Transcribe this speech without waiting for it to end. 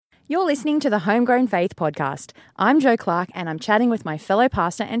You're listening to the Homegrown Faith podcast. I'm Jo Clark, and I'm chatting with my fellow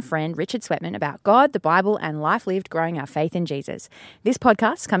pastor and friend Richard Sweatman about God, the Bible, and life lived growing our faith in Jesus. This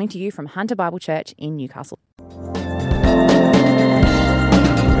podcast is coming to you from Hunter Bible Church in Newcastle.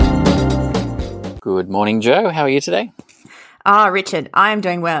 Good morning, Jo. How are you today? Richard, I am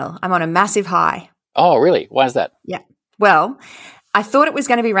doing well. I'm on a massive high. Oh, really? Why is that? Yeah. Well, I thought it was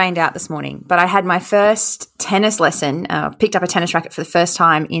going to be rained out this morning, but I had my first tennis lesson, picked up a tennis racket for the first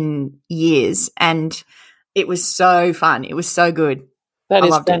time in years, and it was so fun. It was so good. That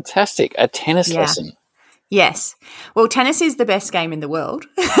is fantastic. A tennis lesson. Yes. Well, tennis is the best game in the world.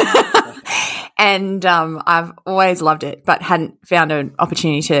 And I've always loved it, but hadn't found an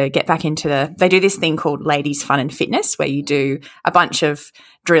opportunity to get back into they do this thing called Ladies Fun and Fitness, where you do a bunch of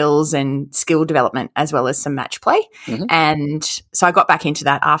drills and skill development as well as some match play. Mm-hmm. And so I got back into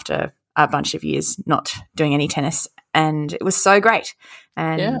that after a bunch of years not doing any tennis, and it was so great.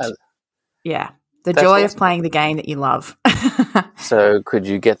 And the joy of playing the game that you love. So could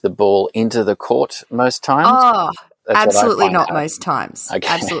you get the ball into the court most times? Oh, absolutely not most times. Okay.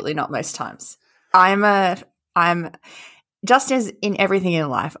 Absolutely not most times. I'm just as in everything in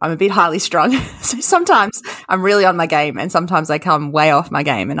life, I'm a bit highly strung. So sometimes I'm really on my game, and sometimes I come way off my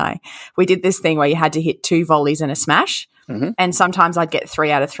game. And we did this thing where you had to hit 2 volleys and a smash. Mm-hmm. And sometimes I'd get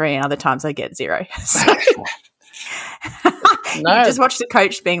 3 out of 3, and other times I'd get 0. So you just watch the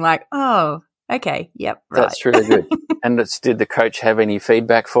coach being like, oh, okay, yep, right. That's really good. And did the coach have any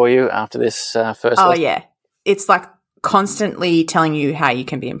feedback for you after this first lesson? Oh, yeah. It's like constantly telling you how you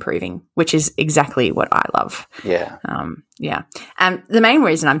can be improving, which is exactly what I love. Yeah. And the main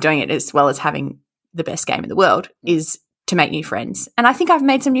reason I'm doing it, as well as having the best game in the world, is to make new friends. And I think I've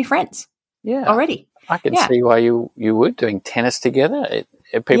made some new friends already. I can see why you would, doing tennis together.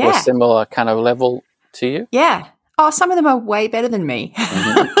 Are people a similar kind of level to you? Yeah. Oh, some of them are way better than me.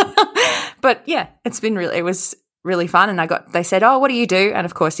 Mm-hmm. But yeah, it was really fun. And they said, oh, what do you do? And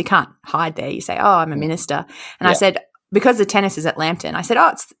of course you can't hide there. You say, oh, I'm a minister. And I said, because the tennis is at Lambton, I said, oh,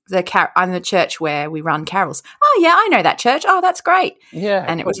 it's I'm the church where we run carols. Oh yeah, I know that church. Oh, that's great. Yeah.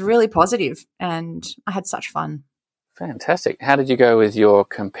 And it was really positive, and I had such fun. Fantastic. How did you go with your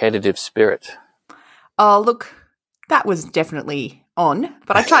competitive spirit? Oh, look, that was definitely on,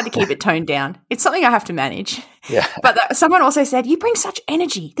 but I tried to keep it toned down. It's something I have to manage. Yeah. But someone also said, you bring such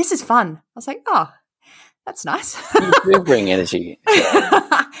energy. This is fun. I was like, oh, that's nice. You do bring energy.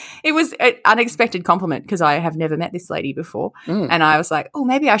 It was an unexpected compliment because I have never met this lady before. Mm. And I was like, oh,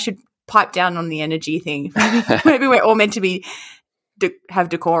 maybe I should pipe down on the energy thing. Maybe we're all meant to be have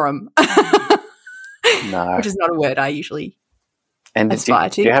decorum. No. Which is not a word I usually aspire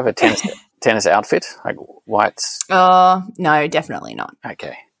to. Do you have a tennis outfit, like whites? Oh, no, definitely not.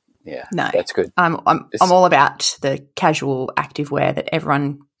 Okay. Yeah. No. That's good. I'm all about the casual active wear that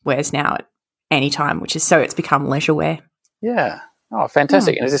everyone wears now at any time, it's become leisure wear. Yeah. Oh,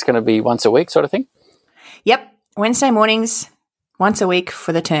 fantastic. And is this going to be once a week sort of thing? Yep. Wednesday mornings, once a week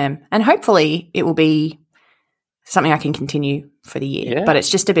for the term. And hopefully it will be something I can continue for the year. Yeah. But it's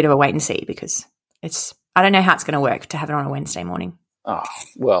just a bit of a wait and see because I don't know how it's going to work to have it on a Wednesday morning. Oh,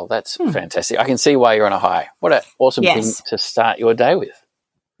 well, that's fantastic. I can see why you're on a high. What an awesome thing to start your day with.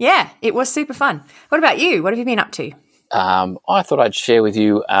 Yeah, it was super fun. What about you? What have you been up to? I thought I'd share with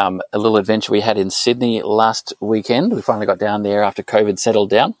you a little adventure we had in Sydney last weekend. We finally got down there after COVID settled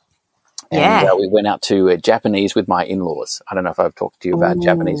down. And we went out to Japanese with my in-laws. I don't know if I've talked to you about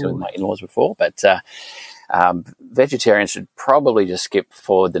Japanese with my in-laws before, but vegetarians should probably just skip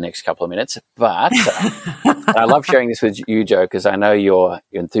forward the next couple of minutes. But I love sharing this with you, Jo, because I know your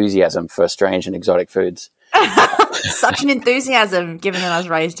enthusiasm for strange and exotic foods. Such an enthusiasm, given that I was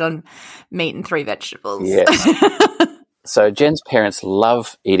raised on meat and 3 vegetables. Yes. So Jen's parents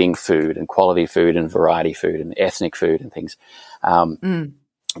love eating food and quality food and variety food and ethnic food and things.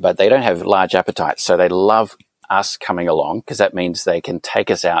 But they don't have large appetites, so they love us coming along because that means they can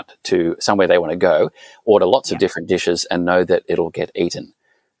take us out to somewhere they want to go, order lots of different dishes and know that it'll get eaten.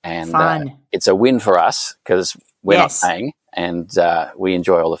 And it's a win for us because we're not paying and we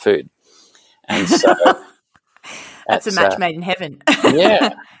enjoy all the food. And so that's a match made in heaven.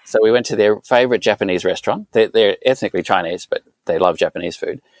 Yeah. So we went to their favorite Japanese restaurant. They're ethnically Chinese, but they love Japanese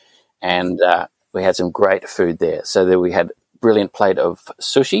food. And we had some great food there. So we had a brilliant plate of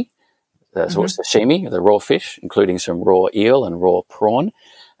sushi, sashimi, the raw fish, including some raw eel and raw prawn.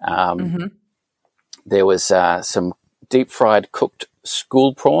 There was some deep-fried cooked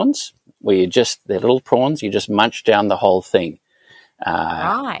school prawns where they're little prawns, you just munch down the whole thing.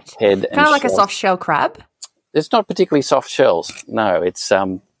 Right. Head kind of like a soft shell crab? It's not particularly soft shells. No, it's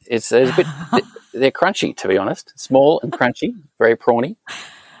a bit. They're crunchy, to be honest. Small and crunchy, very prawny.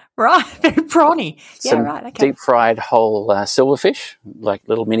 Right, very prawny. Yeah, Some right, okay. deep fried whole silverfish, like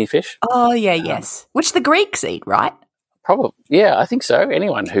little mini fish. Oh, yeah, yes. Which the Greeks eat, right? Probably, yeah, I think so.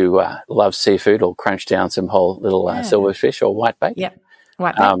 Anyone who loves seafood will crunch down some whole little silverfish or whitebait. Yep.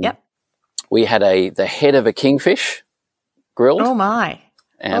 Whitebait, yep. We had the head of a kingfish grilled. Oh, my.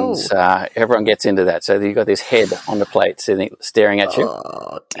 And everyone gets into that. So you've got this head on the plate staring at you.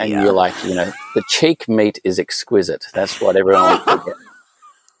 Oh, dear. And you're like, the cheek meat is exquisite. That's what everyone wants to get.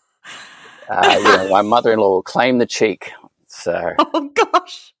 My mother-in-law will claim the cheek. So oh,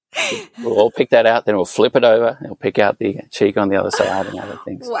 gosh. we'll all pick that out. Then we'll flip it over. And we'll pick out the cheek on the other side and other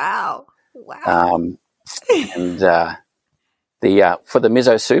things. Wow. And for the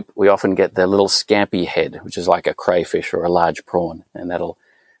miso soup, we often get the little scampi head, which is like a crayfish or a large prawn. And that'll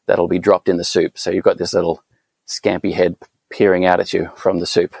be dropped in the soup. So you've got this little scampi head peering out at you from the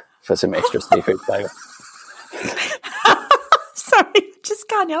soup for some extra seafood flavour. Sorry, just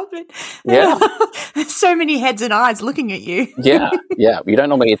can't help it. Yeah. There's so many heads and eyes looking at you. Yeah. You don't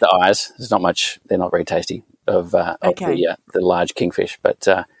normally eat the eyes. There's not much. They're not very tasty of the large kingfish. But,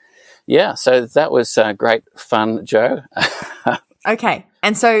 so that was great fun, Joe. Okay.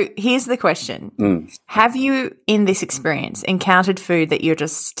 And so here's the question. Have you, in this experience, encountered food that you're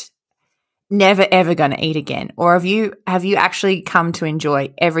just never, ever going to eat again? Or have you actually come to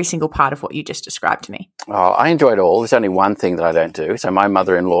enjoy every single part of what you just described to me? Oh, I enjoy it all. There's only one thing that I don't do. So my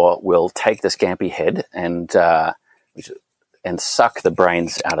mother-in-law will take the scampi head and suck the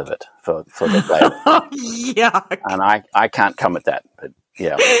brains out of it for the flavour. Yuck. And I can't come at that. But,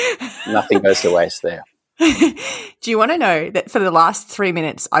 yeah, nothing goes to waste there. Do you want to know that for the last 3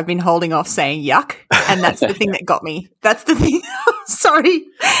 minutes I've been holding off saying yuck, and that's the thing that got me. That's the thing. Sorry.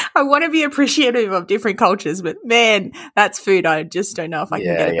 I want to be appreciative of different cultures, but man, that's food I just don't know if I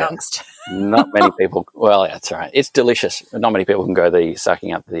can get amongst. Not many people. Well, that's all right. It's delicious. Not many people can go the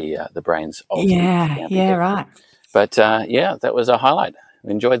sucking up the brains of right. But that was a highlight.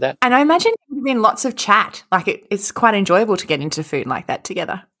 Enjoyed that. And I imagine there's been lots of chat. Like it's quite enjoyable to get into food like that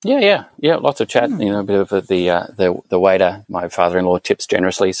together. Yeah. Lots of chat. A bit of the waiter. My father-in-law tips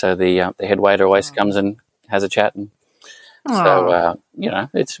generously, so the head waiter always comes and has a chat. And so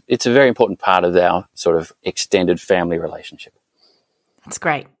it's a very important part of our sort of extended family relationship. That's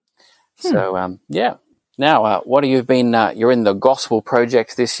great. So Now, what have you been? You're in the Gospel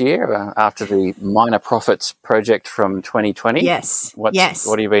Project this year after the Minor Prophets Project from 2020. Yes. What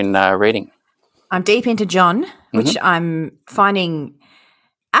have you been reading? I'm deep into John, which I'm finding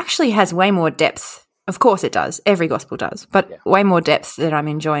actually has way more depth. Of course it does. Every Gospel does. But way more depth that I'm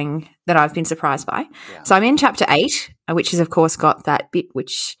enjoying, that I've been surprised by. Yeah. So I'm in chapter 8, which has, of course, got that bit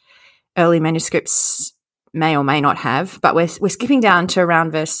which early manuscripts may or may not have. But we're skipping down to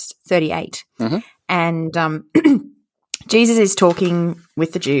around verse 38. Mm-hmm. And Jesus is talking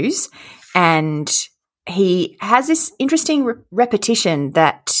with the Jews, and he has this interesting repetition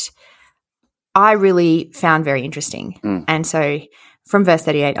that I really found very interesting. And so from verse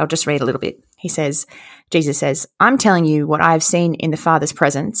 38, I'll just read a little bit. Jesus says, I'm telling you what I have seen in the Father's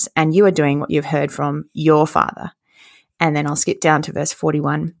presence, and you are doing what you've heard from your father. And then I'll skip down to verse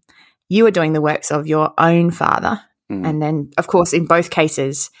 41. You are doing the works of your own father. And then, of course, in both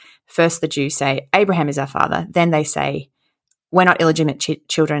cases, first the Jews say, Abraham is our father. Then they say, we're not illegitimate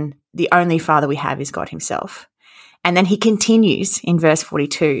children. The only father we have is God himself. And then he continues in verse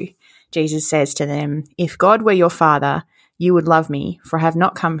 42. Jesus says to them, if God were your father, you would love me, for I have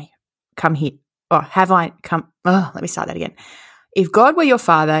not come here. Or have I come? Oh, let me start that again. If God were your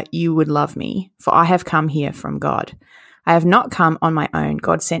father, you would love me, for I have come here from God. I have not come on my own.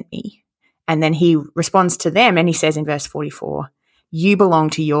 God sent me. And then he responds to them and he says in verse 44, you belong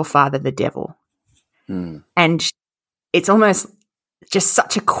to your father, the devil. And it's almost just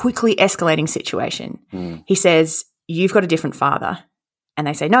such a quickly escalating situation. He says, you've got a different father. And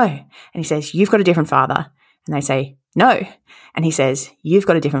they say, no. And he says, you've got a different father. And they say, no. And he says, you've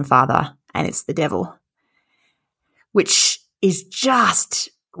got a different father, and it's the devil, which is just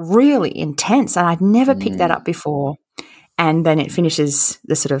really intense. And I'd never picked that up before. And then it finishes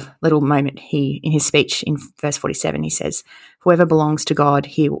the sort of little moment in his speech in verse 47, he says, whoever belongs to God,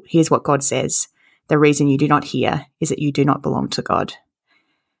 here's what God says. The reason you do not hear is that you do not belong to God.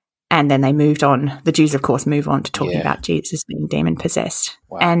 And then they moved on. The Jews, of course, move on to talking about Jesus being demon-possessed.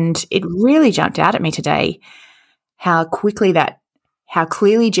 Wow. And it really jumped out at me today how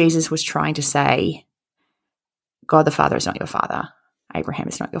clearly Jesus was trying to say, God the Father is not your father. Abraham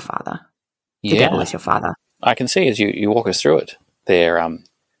is not your father. The devil is your father. I can see as you walk us through it,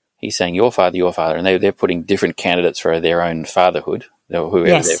 he's saying your father, and they're putting different candidates for their own fatherhood,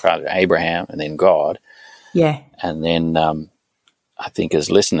 whoever their father, Abraham, and then God. Yeah. And then I think as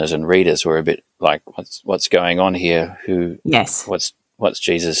listeners and readers were a bit like, what's going on here? Yes. What's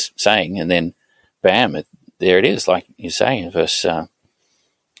Jesus saying? And then, bam, there it is, like you say in verse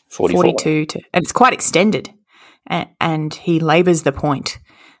 44. 42, and it's quite extended. And he labours the point.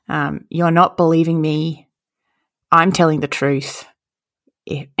 You're not believing me. I'm telling the truth.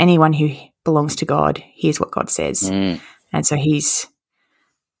 If anyone who belongs to God hears what God says. And so he's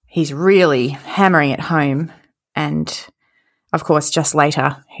really hammering it home. And, of course, just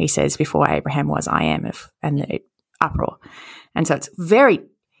later he says, before Abraham was, I am, and the uproar. And so it's a very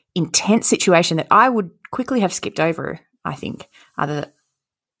intense situation that I would quickly have skipped over, I think, other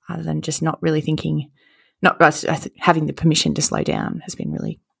than just not really thinking, having the permission to slow down has been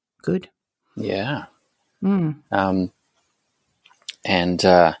really good. Yeah.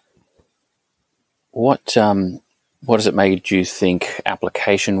 What has it made you think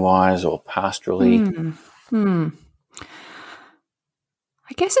application-wise or pastorally? I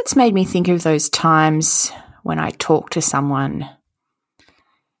guess it's made me think of those times when I talk to someone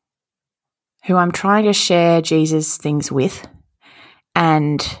who I'm trying to share Jesus things with,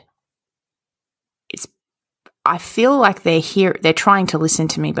 and I feel like they're trying to listen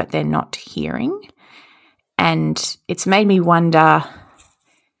to me, but they're not hearing. And it's made me wonder,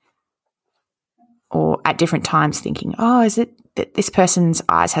 or at different times thinking, is it that this person's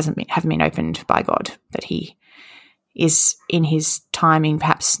eyes haven't been opened by God, that he is in his timing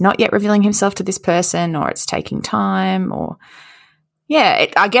perhaps not yet revealing himself to this person, or it's taking time, or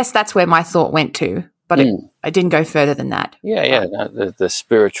I guess that's where my thought went to, but it didn't go further than that. The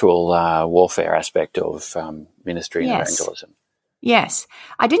spiritual warfare aspect of ministry and evangelism. Yes.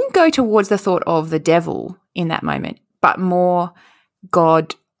 I didn't go towards the thought of the devil in that moment, but more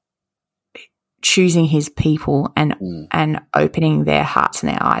God choosing his people and opening their hearts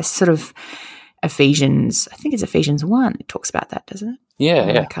and their eyes. Sort of Ephesians, I think it's Ephesians 1. It talks about that, doesn't it? Yeah.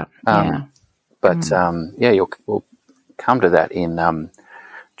 We'll come to that in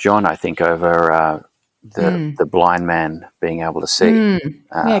John, I think, over the blind man being able to see.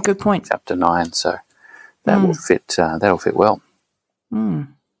 Good point. Chapter 9. So that will fit. That'll fit well.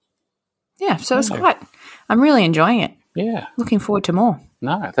 Yeah, so it's quite. I'm really enjoying it. Yeah, looking forward to more.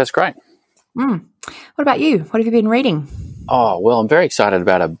 No, that's great. What about you? What have you been reading? Oh, well, I'm very excited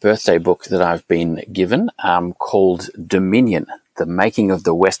about a birthday book that I've been given called Dominion: The Making of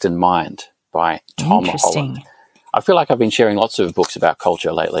the Western Mind by Tom Holland. I feel like I've been sharing lots of books about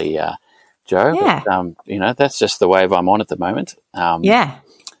culture lately, Joe. Yeah. But, that's just the wave I'm on at the moment.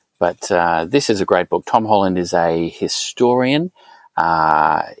 But this is a great book. Tom Holland is a historian,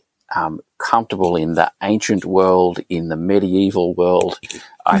 comfortable in the ancient world, in the medieval world,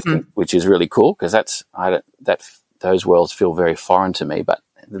 I think, which is really cool because those worlds feel very foreign to me, but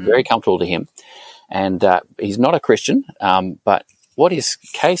very comfortable to him. And he's not a Christian, but what his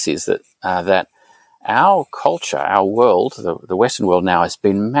case is that our culture, our world, the Western world now has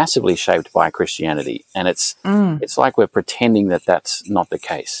been massively shaped by Christianity, and it's like we're pretending that that's not the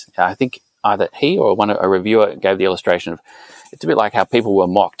case. I think either he or a reviewer gave the illustration of it's a bit like how people were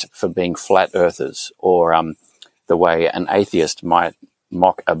mocked for being flat earthers, or the way an atheist might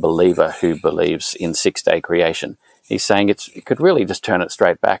mock a believer who believes in 6-day creation. He's saying it could really just turn it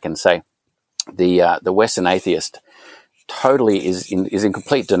straight back and say the Western atheist totally is in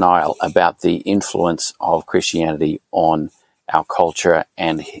complete denial about the influence of Christianity on our culture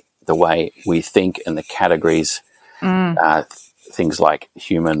and the way we think and the categories, things like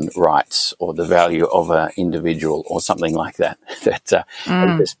human rights or the value of an individual or something like that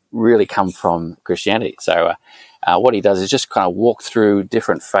just really come from Christianity. So what he does is just kind of walk through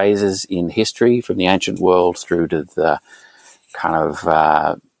different phases in history from the ancient world through to the kind of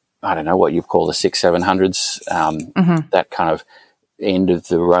I don't know what you'd call the 600s, 700s, that kind of end of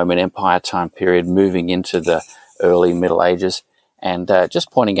the Roman Empire time period, moving into the early Middle Ages, and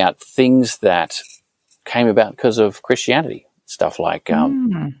just pointing out things that came about because of Christianity, stuff like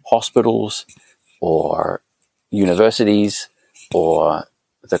hospitals or universities or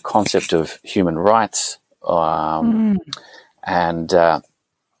the concept of human rights. And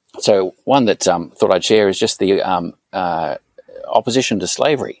so one that thought I'd share is just the opposition to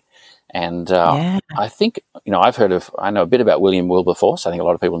slavery. And I think, I know a bit about William Wilberforce. I think a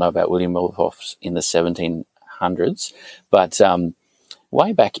lot of people know about William Wilberforce in the 1700s. But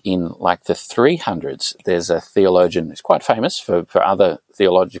way back in like the 300s, there's a theologian who's quite famous for other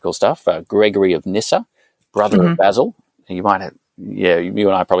theological stuff, Gregory of Nyssa, brother of Basil. You might have, you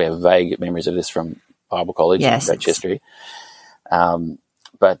and I probably have vague memories of this from Bible college and church history.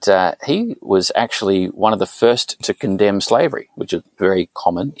 But he was actually one of the first to condemn slavery, which is very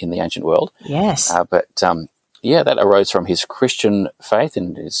common in the ancient world. Yes. But that arose from his Christian faith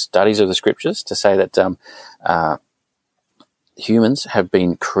and his studies of the scriptures to say that humans have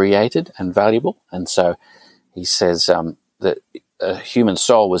been created and valuable. And so he says that a human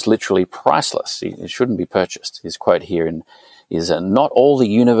soul was literally priceless. It shouldn't be purchased. His quote here is, not all the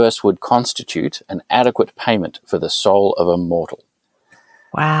universe would constitute an adequate payment for the soul of a mortal.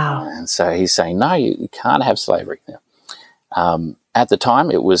 Wow. And so he's saying, no, you can't have slavery. At the time,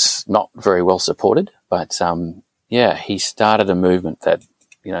 it was not very well supported, but he started a movement that,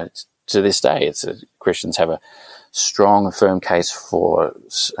 to this day, Christians have a strong, firm case for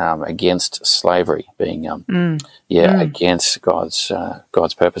against slavery, being against God's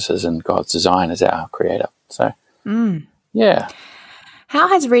purposes and God's design as our creator. So, how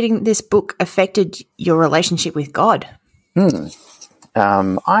has reading this book affected your relationship with God?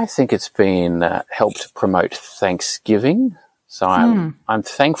 I think it's been helped promote Thanksgiving. So I'm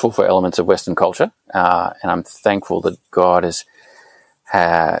thankful for elements of Western culture, and I'm thankful that God has,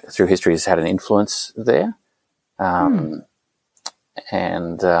 through history, has had an influence there. And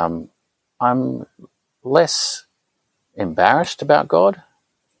I'm less embarrassed about God.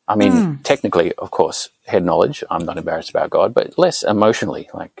 I mean, technically, of course, head knowledge, I'm not embarrassed about God, but less emotionally.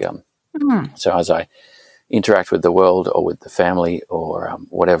 So as I interact with the world or with the family or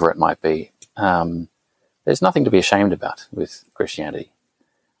whatever it might be, there's nothing to be ashamed about with Christianity.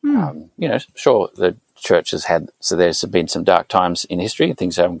 Sure, the church has so there's been some dark times in history and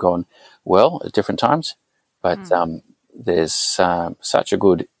things haven't gone well at different times. But there's such a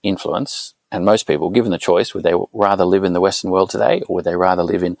good influence, and most people, given the choice, would they rather live in the Western world today, or would they rather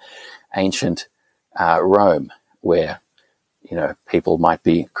live in ancient Rome, where people might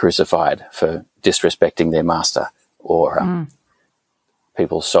be crucified for disrespecting their master, or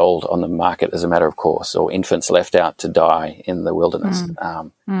people sold on the market as a matter of course, or infants left out to die in the wilderness.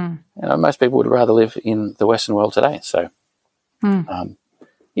 Most people would rather live in the Western world today. So,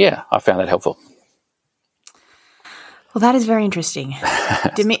 I found that helpful. Well, that is very interesting.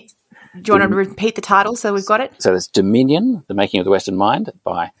 Do you want to repeat the title so we've got it? So it's Dominion, The Making of the Western Mind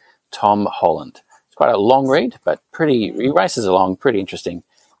by Tom Holland. It's quite a long read, but he races along, pretty interesting.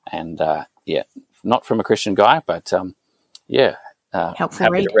 And, not from a Christian guy, but, helpful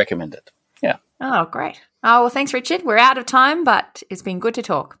happy read. to recommend it. Yeah. Oh, great. Oh, well, thanks, Richard. We're out of time, but it's been good to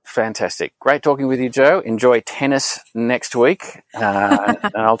talk. Fantastic. Great talking with you, Jo. Enjoy tennis next week, and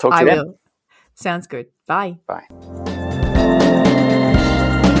I'll talk to you then. I will. Sounds good. Bye. Bye.